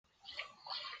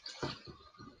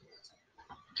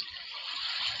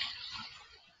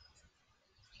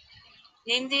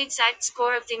Name the exact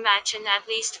score of the match and at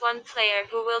least one player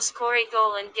who will score a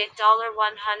goal and get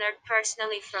 $100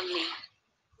 personally from me.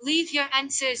 Leave your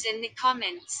answers in the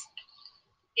comments.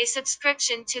 A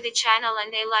subscription to the channel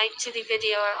and a like to the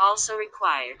video are also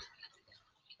required.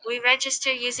 We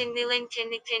register using the link in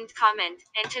the pinned comment,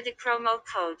 enter the promo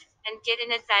code, and get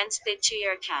an advance bid to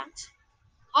your account.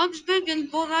 Augsburg and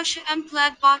Borussia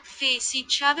Mönchengladbach face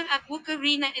each other at WUK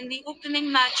Arena in the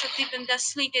opening match of the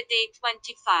Bundesliga Day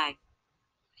 25.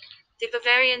 The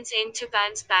Bavarians aim to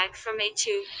bounce back from a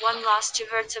 2-1 loss to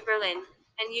Hertha Berlin,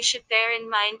 and you should bear in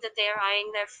mind that they are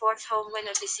eyeing their fourth home win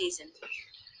of the season.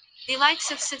 The likes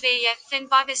of Sevilla, Finn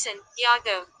Bogason,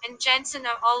 Iago, and Jensen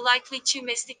are all likely to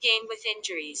miss the game with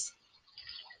injuries.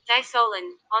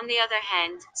 Typhoon, on the other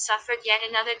hand, suffered yet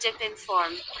another dip in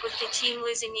form, with the team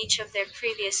losing each of their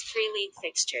previous 3 league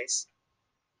fixtures.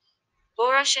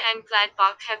 Borussia and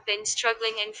Gladbach have been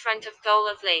struggling in front of goal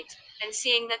of late, and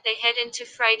seeing that they head into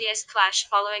Friday's clash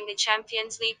following the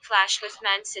Champions League clash with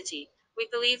Man City, we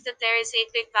believe that there is a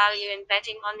big value in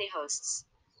betting on the hosts.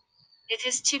 It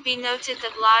is to be noted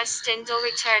that Lars Stindl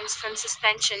returns from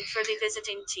suspension for the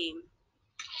visiting team.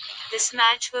 This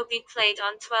match will be played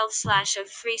on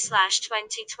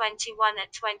 12/03/2021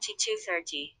 at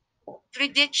 22:30.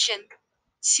 Prediction: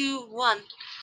 2-1.